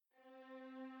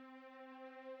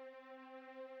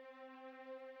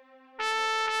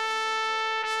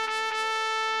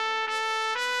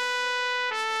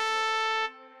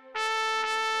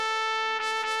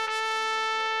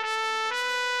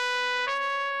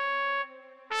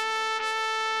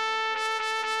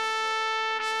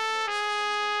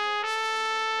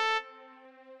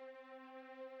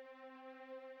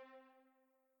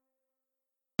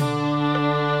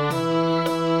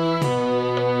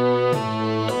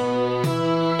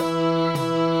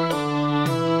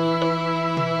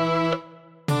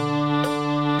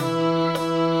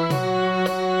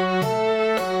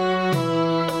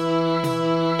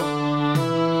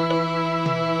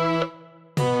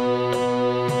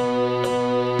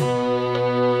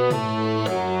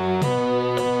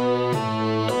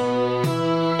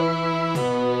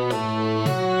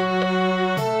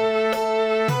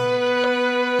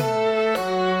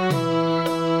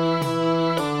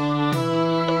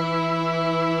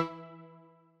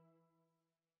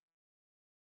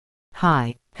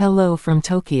Hi, hello from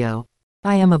Tokyo.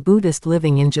 I am a Buddhist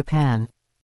living in Japan.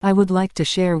 I would like to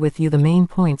share with you the main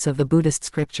points of the Buddhist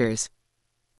scriptures.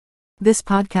 This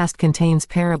podcast contains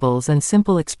parables and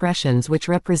simple expressions which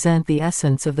represent the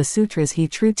essence of the Sutras,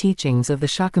 true teachings of the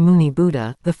Shakyamuni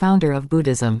Buddha, the founder of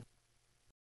Buddhism.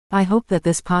 I hope that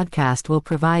this podcast will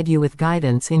provide you with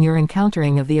guidance in your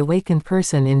encountering of the awakened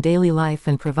person in daily life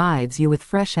and provides you with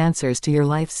fresh answers to your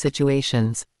life's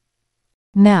situations.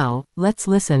 Now, let's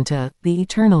listen to the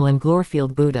eternal and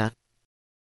glorfield Buddha.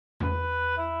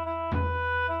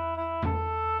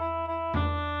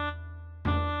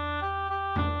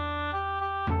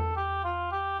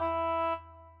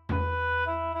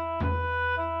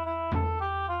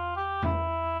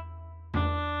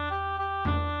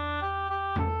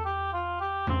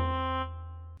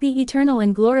 The eternal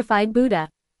and glorified Buddha.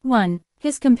 1.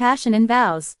 His compassion and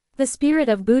vows. The spirit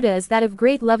of Buddha is that of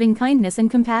great loving kindness and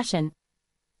compassion.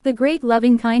 The great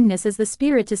loving kindness is the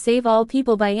spirit to save all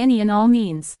people by any and all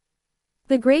means.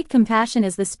 The great compassion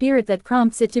is the spirit that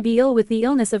prompts it to be ill with the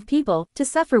illness of people, to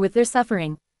suffer with their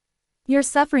suffering. Your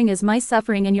suffering is my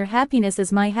suffering and your happiness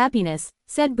is my happiness,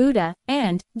 said Buddha,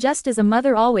 and, just as a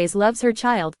mother always loves her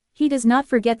child, he does not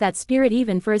forget that spirit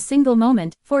even for a single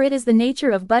moment, for it is the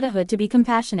nature of Buddhahood to be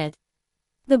compassionate.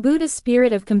 The Buddha's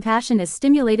spirit of compassion is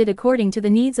stimulated according to the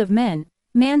needs of men.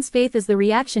 Man's faith is the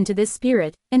reaction to this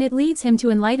spirit, and it leads him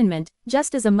to enlightenment,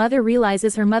 just as a mother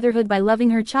realizes her motherhood by loving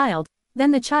her child,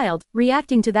 then the child,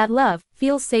 reacting to that love,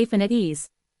 feels safe and at ease.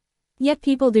 Yet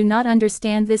people do not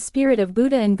understand this spirit of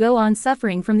Buddha and go on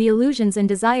suffering from the illusions and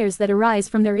desires that arise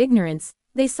from their ignorance.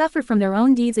 They suffer from their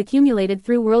own deeds accumulated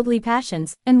through worldly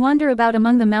passions, and wander about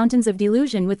among the mountains of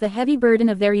delusion with the heavy burden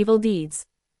of their evil deeds.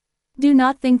 Do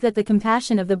not think that the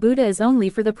compassion of the Buddha is only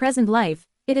for the present life.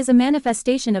 It is a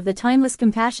manifestation of the timeless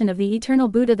compassion of the eternal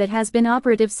Buddha that has been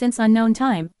operative since unknown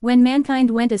time, when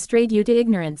mankind went astray due to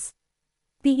ignorance.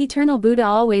 The eternal Buddha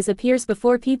always appears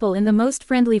before people in the most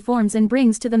friendly forms and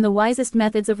brings to them the wisest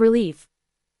methods of relief.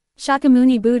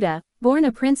 Shakyamuni Buddha, born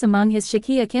a prince among his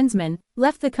Shakya kinsmen,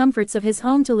 left the comforts of his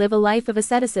home to live a life of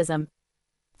asceticism.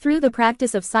 Through the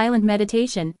practice of silent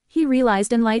meditation, he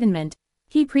realized enlightenment.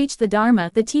 He preached the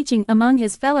Dharma, the teaching, among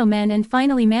his fellow men and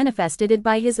finally manifested it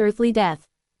by his earthly death.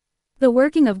 The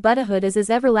working of Buddhahood is as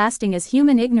everlasting as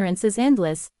human ignorance is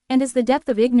endless, and as the depth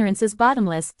of ignorance is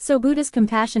bottomless, so Buddha's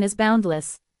compassion is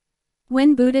boundless.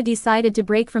 When Buddha decided to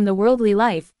break from the worldly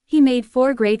life, he made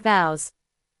 4 great vows.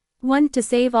 1. To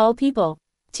save all people.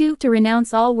 2. To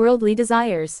renounce all worldly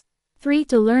desires. 3.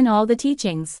 To learn all the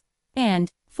teachings. And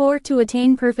 4. To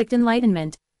attain perfect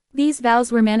enlightenment. These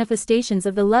vows were manifestations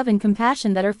of the love and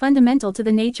compassion that are fundamental to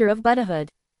the nature of Buddhahood.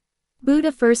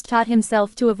 Buddha first taught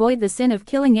himself to avoid the sin of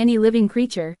killing any living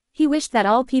creature. He wished that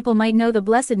all people might know the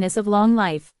blessedness of long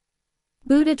life.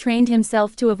 Buddha trained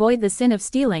himself to avoid the sin of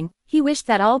stealing. He wished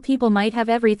that all people might have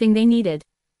everything they needed.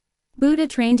 Buddha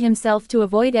trained himself to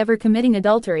avoid ever committing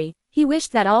adultery. He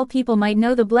wished that all people might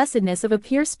know the blessedness of a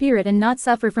pure spirit and not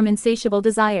suffer from insatiable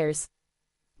desires.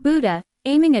 Buddha,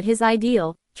 aiming at his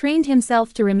ideal, trained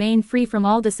himself to remain free from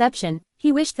all deception.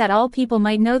 He wished that all people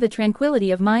might know the tranquility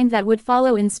of mind that would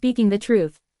follow in speaking the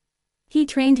truth. He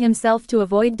trained himself to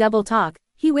avoid double talk.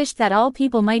 He wished that all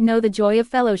people might know the joy of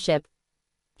fellowship.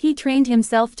 He trained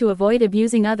himself to avoid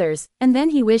abusing others, and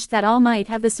then he wished that all might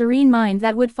have the serene mind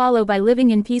that would follow by living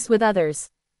in peace with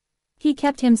others. He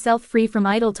kept himself free from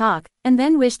idle talk, and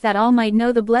then wished that all might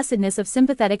know the blessedness of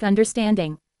sympathetic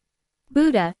understanding.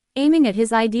 Buddha, aiming at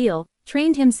his ideal,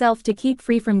 trained himself to keep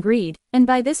free from greed, and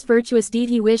by this virtuous deed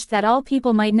he wished that all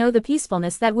people might know the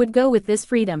peacefulness that would go with this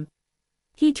freedom.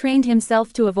 He trained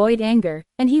himself to avoid anger,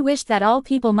 and he wished that all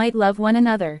people might love one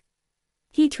another.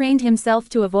 He trained himself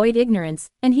to avoid ignorance,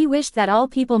 and he wished that all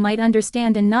people might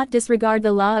understand and not disregard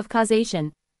the law of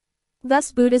causation.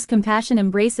 Thus Buddha's compassion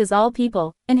embraces all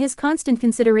people, and his constant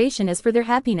consideration is for their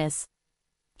happiness.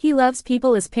 He loves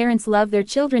people as parents love their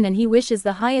children, and he wishes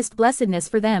the highest blessedness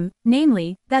for them,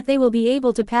 namely, that they will be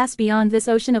able to pass beyond this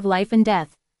ocean of life and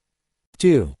death.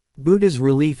 2. Buddha's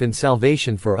relief and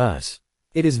salvation for us.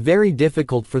 It is very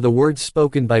difficult for the words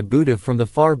spoken by Buddha from the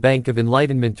far bank of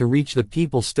enlightenment to reach the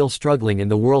people still struggling in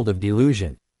the world of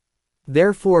delusion.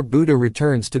 Therefore Buddha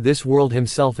returns to this world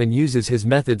himself and uses his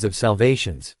methods of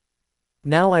salvations.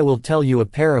 Now I will tell you a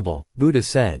parable, Buddha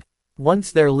said.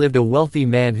 Once there lived a wealthy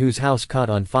man whose house caught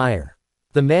on fire.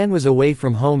 The man was away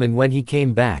from home, and when he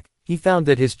came back, he found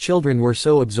that his children were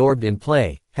so absorbed in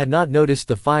play, had not noticed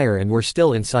the fire and were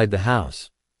still inside the house.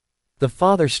 The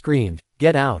father screamed,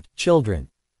 "Get out, children!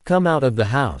 Come out of the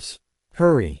house!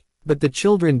 Hurry!" But the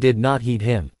children did not heed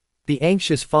him. The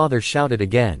anxious father shouted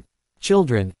again,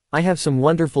 "Children, I have some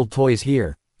wonderful toys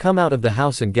here, Come out of the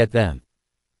house and get them."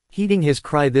 Heeding his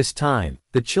cry this time,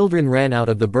 the children ran out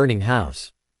of the burning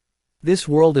house. This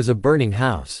world is a burning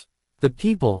house. The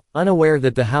people, unaware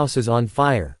that the house is on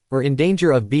fire, or in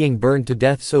danger of being burned to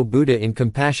death, so Buddha in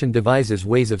compassion devises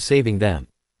ways of saving them.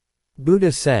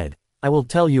 Buddha said, "I will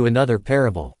tell you another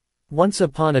parable. Once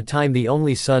upon a time the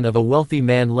only son of a wealthy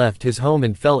man left his home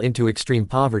and fell into extreme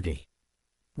poverty.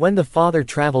 When the father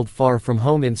traveled far from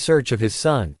home in search of his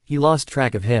son, he lost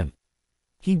track of him.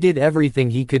 He did everything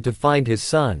he could to find his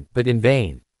son, but in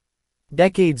vain.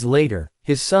 Decades later,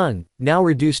 his son, now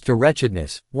reduced to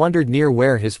wretchedness, wandered near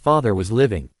where his father was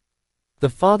living.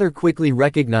 The father quickly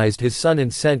recognized his son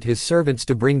and sent his servants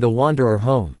to bring the wanderer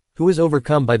home, who was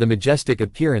overcome by the majestic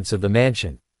appearance of the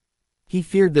mansion. He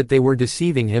feared that they were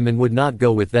deceiving him and would not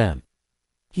go with them.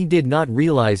 He did not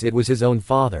realize it was his own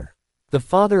father. The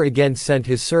father again sent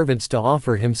his servants to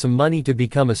offer him some money to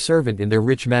become a servant in their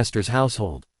rich master's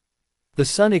household. The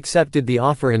son accepted the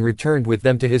offer and returned with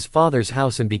them to his father's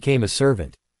house and became a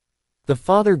servant. The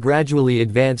father gradually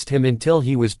advanced him until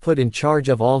he was put in charge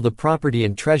of all the property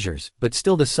and treasures, but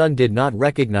still the son did not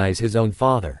recognize his own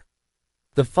father.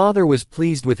 The father was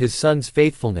pleased with his son's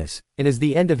faithfulness, and as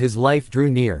the end of his life drew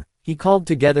near, he called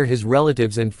together his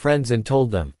relatives and friends and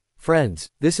told them, "Friends,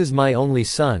 this is my only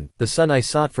son, the son I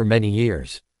sought for many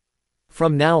years.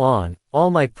 From now on,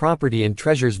 all my property and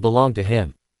treasures belong to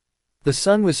him." The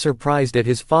son was surprised at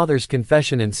his father's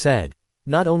confession and said,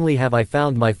 "Not only have I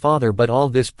found my father, but all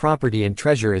this property and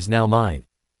treasure is now mine."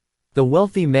 The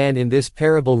wealthy man in this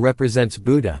parable represents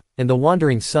Buddha, and the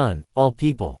wandering son, all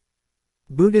people.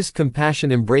 Buddha's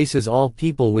compassion embraces all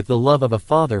people with the love of a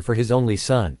father for his only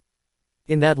son.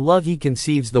 In that love he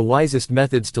conceives the wisest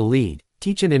methods to lead,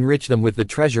 teach and enrich them with the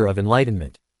treasure of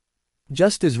enlightenment.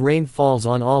 Just as rain falls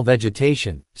on all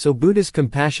vegetation, so Buddha's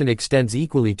compassion extends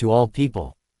equally to all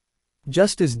people.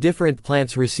 Just as different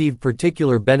plants receive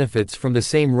particular benefits from the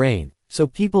same rain, so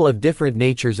people of different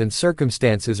natures and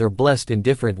circumstances are blessed in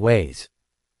different ways.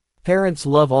 Parents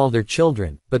love all their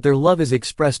children, but their love is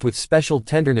expressed with special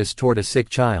tenderness toward a sick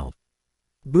child.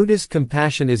 Buddha's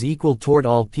compassion is equal toward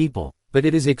all people, but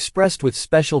it is expressed with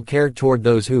special care toward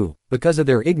those who, because of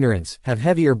their ignorance, have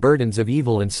heavier burdens of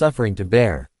evil and suffering to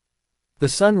bear. The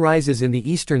sun rises in the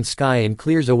eastern sky and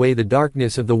clears away the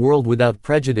darkness of the world without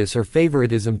prejudice or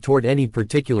favoritism toward any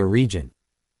particular region.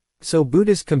 So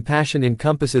Buddha's compassion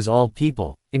encompasses all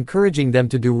people, encouraging them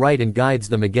to do right and guides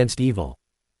them against evil.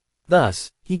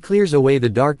 Thus, he clears away the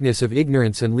darkness of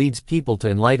ignorance and leads people to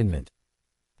enlightenment.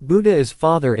 Buddha is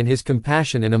father in his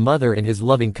compassion and a mother in his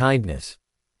loving kindness.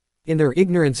 In their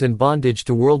ignorance and bondage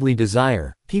to worldly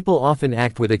desire, people often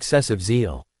act with excessive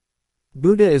zeal.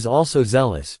 Buddha is also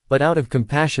zealous, but out of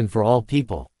compassion for all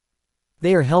people.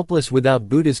 They are helpless without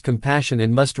Buddha's compassion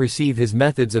and must receive his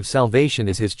methods of salvation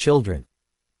as his children.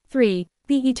 3.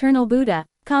 The Eternal Buddha.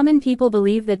 Common people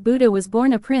believe that Buddha was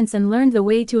born a prince and learned the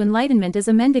way to enlightenment as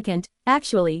a mendicant.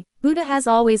 Actually, Buddha has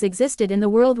always existed in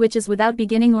the world which is without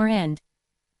beginning or end.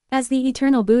 As the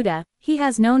Eternal Buddha, he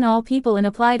has known all people and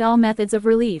applied all methods of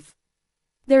relief.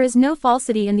 There is no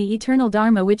falsity in the eternal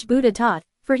Dharma which Buddha taught,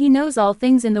 for he knows all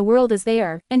things in the world as they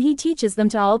are, and he teaches them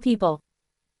to all people.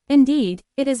 Indeed,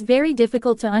 it is very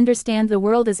difficult to understand the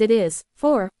world as it is,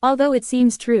 for, although it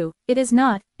seems true, it is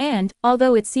not, and,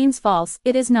 although it seems false,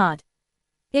 it is not.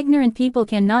 Ignorant people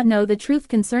cannot know the truth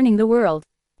concerning the world.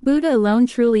 Buddha alone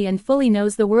truly and fully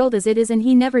knows the world as it is, and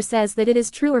he never says that it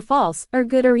is true or false, or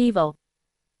good or evil.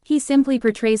 He simply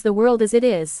portrays the world as it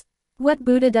is. What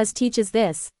Buddha does teaches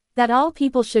this, that all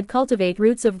people should cultivate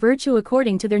roots of virtue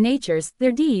according to their natures,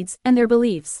 their deeds, and their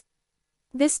beliefs.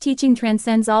 This teaching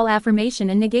transcends all affirmation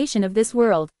and negation of this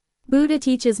world. Buddha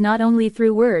teaches not only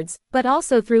through words, but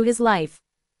also through his life.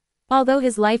 Although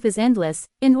his life is endless,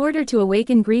 in order to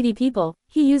awaken greedy people,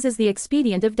 he uses the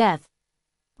expedient of death.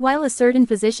 While a certain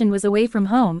physician was away from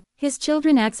home, his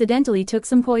children accidentally took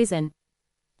some poison.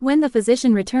 When the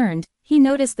physician returned, he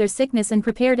noticed their sickness and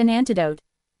prepared an antidote.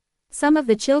 Some of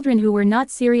the children who were not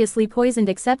seriously poisoned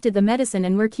accepted the medicine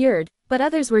and were cured, but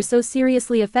others were so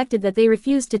seriously affected that they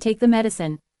refused to take the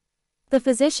medicine. The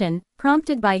physician,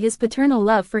 prompted by his paternal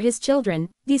love for his children,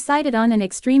 decided on an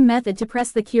extreme method to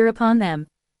press the cure upon them.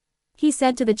 He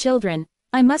said to the children,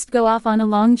 "I must go off on a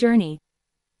long journey.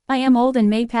 I am old and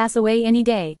may pass away any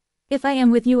day. If I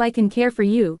am with you I can care for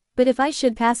you, but if I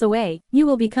should pass away, you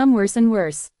will become worse and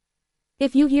worse.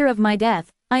 If you hear of my death,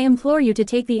 I implore you to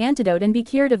take the antidote and be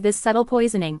cured of this subtle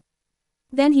poisoning."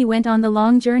 Then he went on the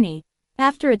long journey.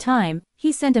 After a time,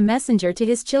 he sent a messenger to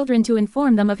his children to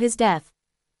inform them of his death.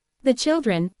 The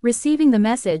children, receiving the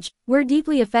message, were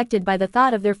deeply affected by the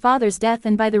thought of their father's death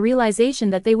and by the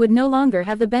realization that they would no longer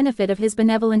have the benefit of his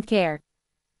benevolent care.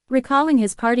 Recalling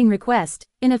his parting request,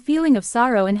 in a feeling of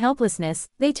sorrow and helplessness,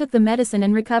 they took the medicine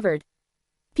and recovered.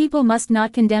 People must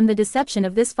not condemn the deception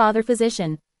of this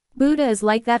father-physician. Buddha is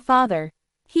like that father.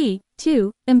 He,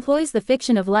 too, employs the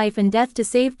fiction of life and death to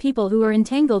save people who are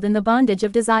entangled in the bondage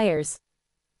of desires.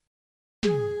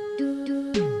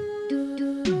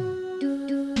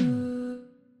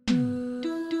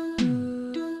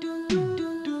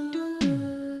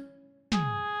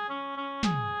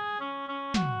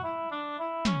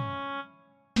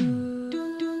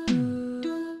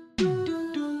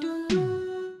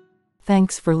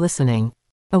 Thanks for listening.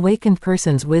 Awakened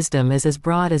person's wisdom is as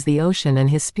broad as the ocean and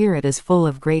his spirit is full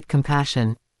of great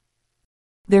compassion.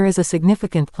 There is a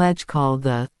significant pledge called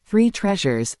the Three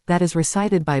Treasures that is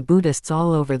recited by Buddhists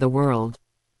all over the world.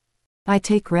 I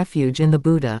take refuge in the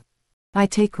Buddha. I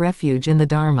take refuge in the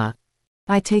Dharma.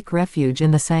 I take refuge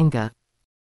in the Sangha.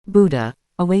 Buddha,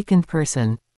 awakened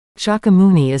person.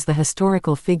 Shakyamuni is the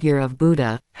historical figure of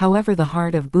Buddha, however the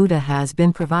heart of Buddha has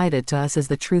been provided to us as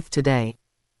the truth today.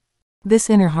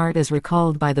 This inner heart is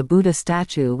recalled by the Buddha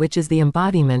statue, which is the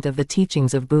embodiment of the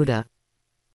teachings of Buddha.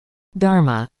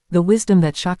 Dharma, the wisdom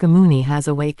that Shakyamuni has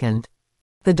awakened.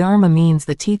 The Dharma means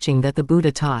the teaching that the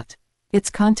Buddha taught.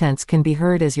 Its contents can be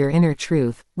heard as your inner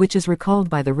truth, which is recalled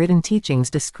by the written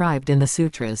teachings described in the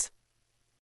Sutras.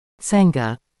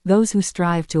 Sangha, those who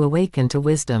strive to awaken to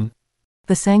wisdom.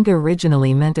 The Sangha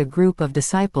originally meant a group of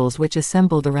disciples which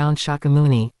assembled around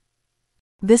Shakyamuni.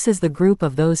 This is the group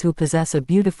of those who possess a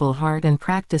beautiful heart and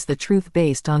practice the truth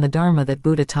based on the Dharma that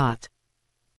Buddha taught.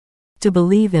 To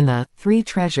believe in the Three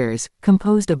Treasures,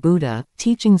 composed of Buddha,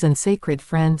 teachings and sacred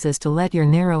friends is to let your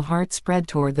narrow heart spread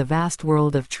toward the vast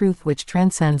world of truth which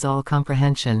transcends all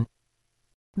comprehension.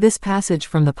 This passage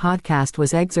from the podcast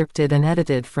was excerpted and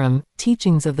edited from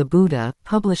Teachings of the Buddha,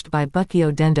 published by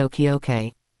Bukkyo Dendo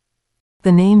Kyokai.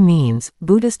 The name means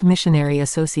Buddhist Missionary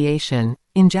Association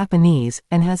in Japanese,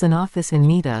 and has an office in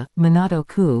Mita,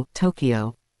 Minato-ku,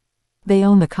 Tokyo. They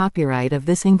own the copyright of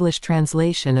this English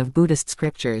translation of Buddhist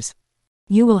scriptures.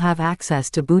 You will have access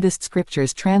to Buddhist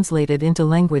scriptures translated into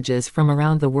languages from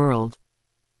around the world.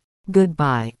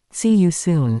 Goodbye. See you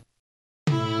soon.